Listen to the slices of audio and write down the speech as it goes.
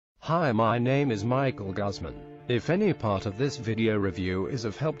Hi, my name is Michael Guzman. If any part of this video review is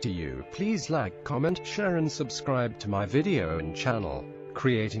of help to you, please like, comment, share and subscribe to my video and channel.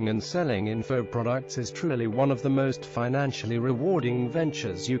 Creating and selling info products is truly one of the most financially rewarding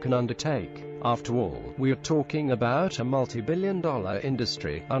ventures you can undertake. After all, we are talking about a multi-billion-dollar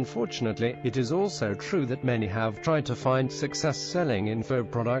industry. Unfortunately, it is also true that many have tried to find success selling info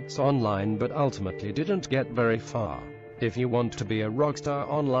products online but ultimately didn't get very far. If you want to be a rockstar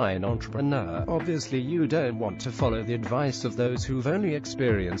online entrepreneur, obviously you don't want to follow the advice of those who've only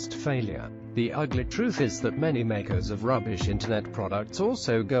experienced failure. The ugly truth is that many makers of rubbish internet products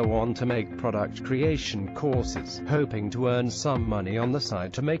also go on to make product creation courses, hoping to earn some money on the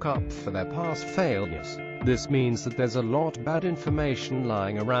side to make up for their past failures. This means that there's a lot bad information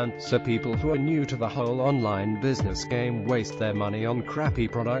lying around, so people who are new to the whole online business game waste their money on crappy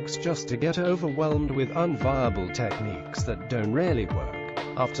products just to get overwhelmed with unviable techniques that don't really work.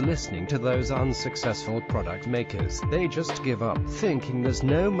 After listening to those unsuccessful product makers, they just give up, thinking there's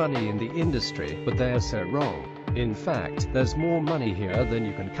no money in the industry, but they're so wrong. In fact, there's more money here than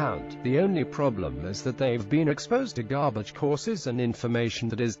you can count. The only problem is that they've been exposed to garbage courses and information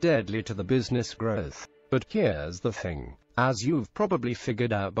that is deadly to the business growth. But here's the thing. As you've probably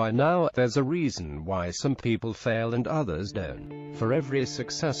figured out by now, there's a reason why some people fail and others don't. For every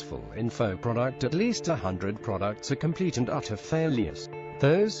successful info product, at least 100 products are complete and utter failures.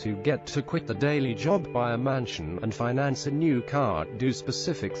 Those who get to quit the daily job, buy a mansion, and finance a new car do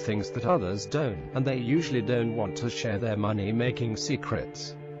specific things that others don't, and they usually don't want to share their money-making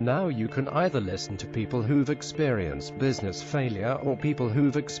secrets. Now you can either listen to people who've experienced business failure or people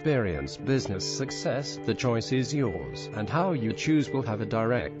who've experienced business success. The choice is yours, and how you choose will have a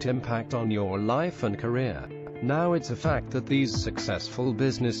direct impact on your life and career. Now it's a fact that these successful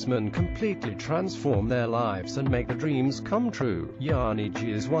businessmen completely transform their lives and make their dreams come true. Jani G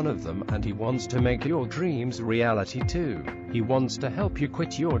is one of them, and he wants to make your dreams a reality too. He wants to help you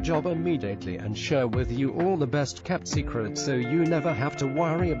quit your job immediately and share with you all the best kept secrets so you never have to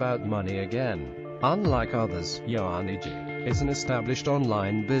worry about money again. Unlike others, Jani G is an established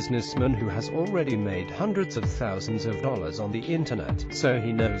online businessman who has already made hundreds of thousands of dollars on the internet, so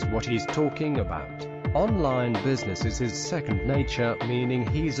he knows what he's talking about. Online business is his second nature, meaning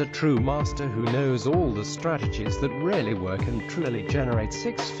he's a true master who knows all the strategies that really work and truly generate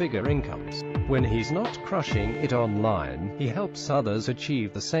six-figure incomes. When he's not crushing it online, he helps others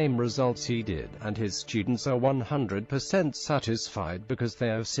achieve the same results he did, and his students are 100% satisfied because they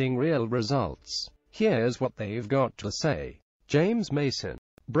are seeing real results. Here's what they've got to say. James Mason.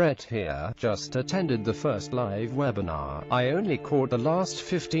 Brett here, just attended the first live webinar. I only caught the last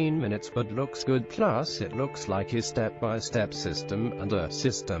 15 minutes but looks good, plus it looks like his step-by-step system, and a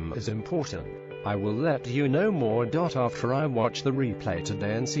system is important. I will let you know more after I watch the replay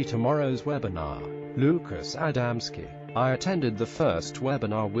today and see tomorrow's webinar. Lucas Adamski. I attended the first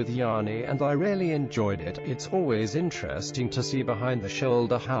webinar with Jani and I really enjoyed it. It's always interesting to see behind the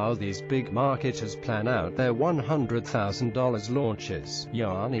shoulder how these big marketers plan out their $100,000 launches.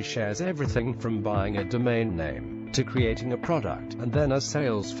 Jani shares everything from buying a domain name to creating a product and then a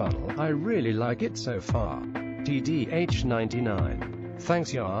sales funnel. I really like it so far. TDH99.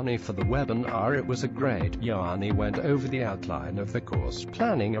 Thanks Jani for the webinar, it was a great. Jani went over the outline of the course,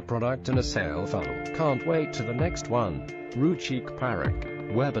 planning a product and a sale funnel. Can't wait to the next one. Ruchik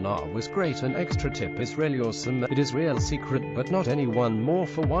Parekh. Webinar was great, an extra tip is really awesome. It is real secret but not anyone more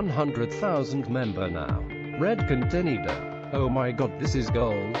for 100,000 member now. Red Contenida. Oh my god, this is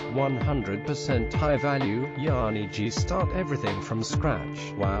gold, 100% high value. Jani G start everything from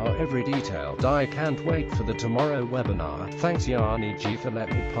scratch. Wow, every detail. I can't wait for the tomorrow webinar. Thanks Jani G for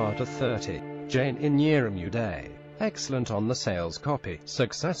letting me part of 30. Jane in Yerim Day. Excellent on the sales copy.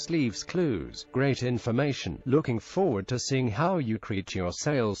 Success leaves clues. Great information. Looking forward to seeing how you create your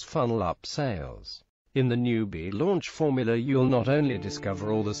sales funnel up sales. In the Newbie Launch Formula you'll not only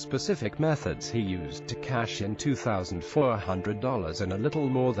discover all the specific methods he used to cash in $2,400 in a little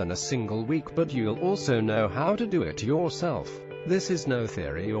more than a single week, but you'll also know how to do it yourself. This is no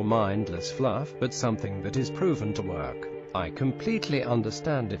theory or mindless fluff, but something that is proven to work. I completely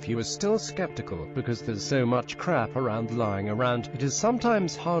understand if you are still skeptical, because there's so much crap lying around, it is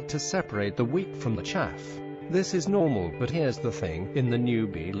sometimes hard to separate the wheat from the chaff. This is normal, but here's the thing. In the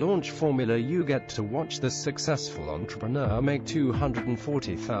Newbie Launch Formula you get to watch the successful entrepreneur make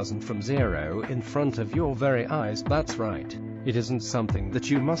 $240,000 from zero in front of your very eyes. That's right. It isn't something that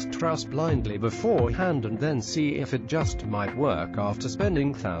you must trust blindly beforehand and then see if it just might work after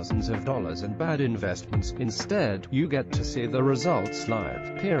spending thousands of dollars in bad investments. Instead, you get to see the results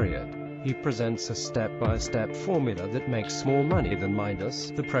live, period. He presents a step-by-step formula that makes more money than minus.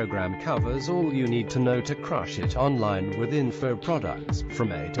 The program covers all you need to know to crush it online with info products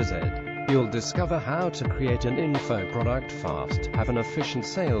from A to Z. You'll discover how to create an info product fast, have an efficient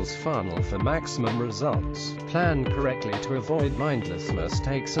sales funnel for maximum results, plan correctly to avoid mindless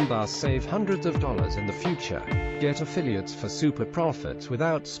mistakes and thus save hundreds of dollars in the future, get affiliates for super profits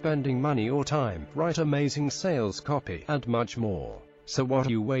without spending money or time, write amazing sales copy, and much more. So what are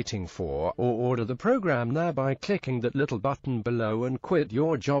you waiting for? Or order the program now by clicking that little button below and quit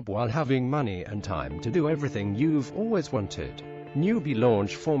your job while having money and time to do everything you've always wanted. Newbie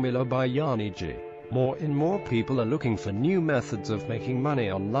Launch Formula by Jani G. More and more people are looking for new methods of making money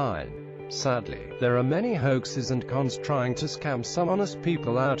online. Sadly, there are many hoaxes and cons trying to scam some honest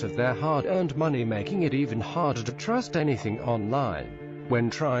people out of their hard-earned money, making it even harder to trust anything online. When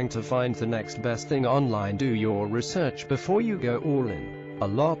trying to find the next best thing online, do your research before you go all in. A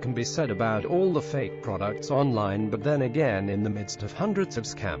lot can be said about all the fake products online, but then again, in the midst of hundreds of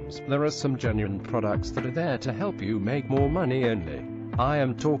scams, there are some genuine products that are there to help you make more money only. I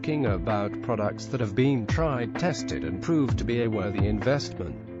am talking about products that have been tried, tested, and proved to be a worthy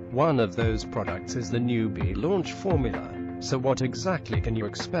investment. One of those products is the Newbie Launch Formula. So what exactly can you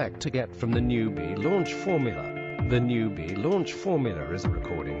expect to get from the Newbie Launch Formula? The Newbie Launch Formula is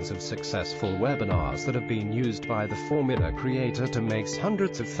recordings of successful webinars that have been used by the formula creator to make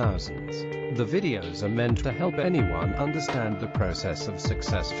hundreds of thousands. The videos are meant to help anyone understand the process of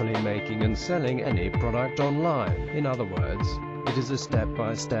successfully making and selling any product online. In other words, it is a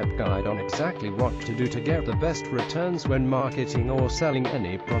step-by-step guide on exactly what to do to get the best returns when marketing or selling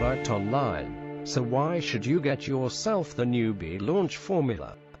any product online. So why should you get yourself the Newbie Launch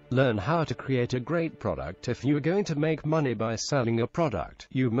Formula? Learn how to create a great product. If you're going to make money by selling a product,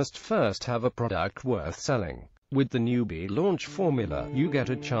 you must first have a product worth selling. With the Newbie Launch Formula, you get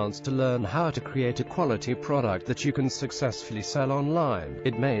a chance to learn how to create a quality product that you can successfully sell online.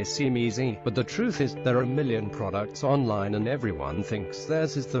 It may seem easy, but the truth is, there are a million products online and everyone thinks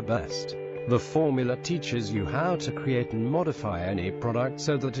theirs is the best. The formula teaches you how to create and modify any product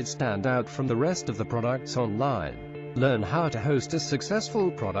so that it stands out from the rest of the products online. Learn how to host a successful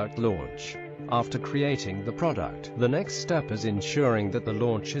product launch. After creating the product, the next step is ensuring that the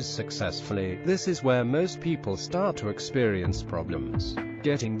launch is successfully. This is where most people start to experience problems.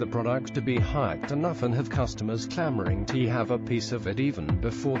 Getting the product to be hyped enough and have customers clamoring to have a piece of it even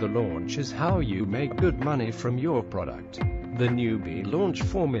before the launch is how you make good money from your product. The Newbie Launch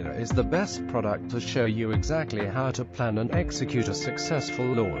Formula is the best product to show you exactly how to plan and execute a successful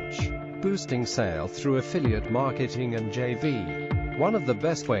launch. Boosting sales through affiliate marketing and JV. One of the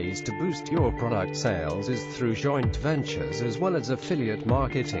best ways to boost your product sales is through joint ventures as well as affiliate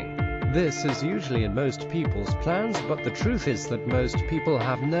marketing. This is usually in most people's plans, but the truth is that most people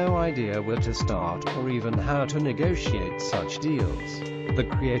have no idea where to start or even how to negotiate such deals. The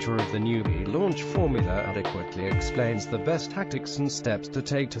creator of the Newbie Launch Formula adequately explains the best tactics and steps to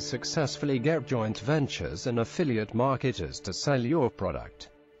take to successfully get joint ventures and affiliate marketers to sell your product.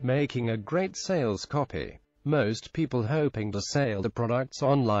 Making a great sales copy. Most people hoping to sell the products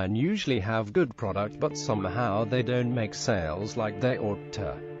online usually have good product, but somehow they don't make sales like they ought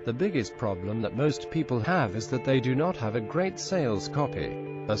to. The biggest problem that most people have is that they do not have a great sales copy.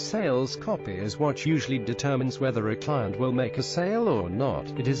 A sales copy is what usually determines whether a client will make a sale or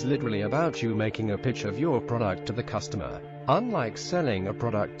not. It is literally about you making a pitch of your product to the customer. Unlike selling a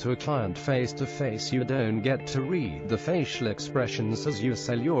product to a client face-to-face, you don't get to read the facial expressions as you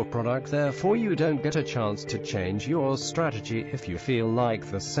sell your product, therefore you don't get a chance to change your strategy if you feel like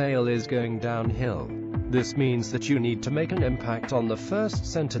the sale is going downhill. This means that you need to make an impact on the first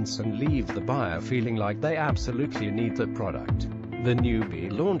sentence and leave the buyer feeling like they absolutely need the product. The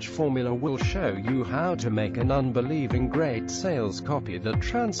Newbie Launch Formula will show you how to make an unbelieving great sales copy that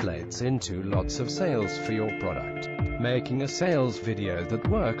translates into lots of sales for your product. Making a sales video that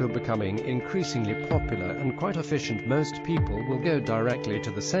work are becoming increasingly popular and quite efficient. Most people will go directly to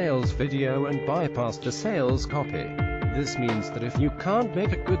the sales video and bypass the sales copy. This means that if you can't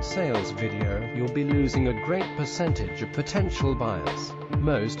make a good sales video, you'll be losing a great percentage of potential buyers.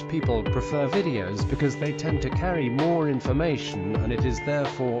 Most people prefer videos because they tend to carry more information and it is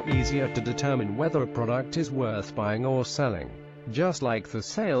therefore easier to determine whether a product is worth buying or selling. Just like the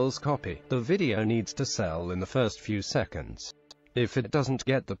sales copy, the video needs to sell in the first few seconds. If it doesn't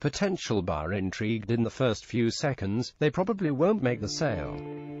get the potential buyer intrigued in the first few seconds, they probably won't make the sale.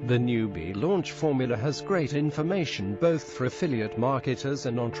 The Newbie Launch Formula has great information both for affiliate marketers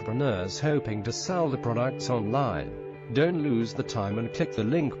and entrepreneurs hoping to sell the products online. Don't lose the time and click the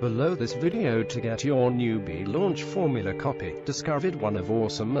link below this video to get your Newbie Launch Formula copy. Discovered one of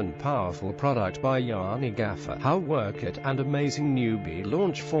awesome and powerful product by Jani G. How work it and amazing Newbie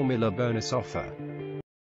Launch Formula bonus offer.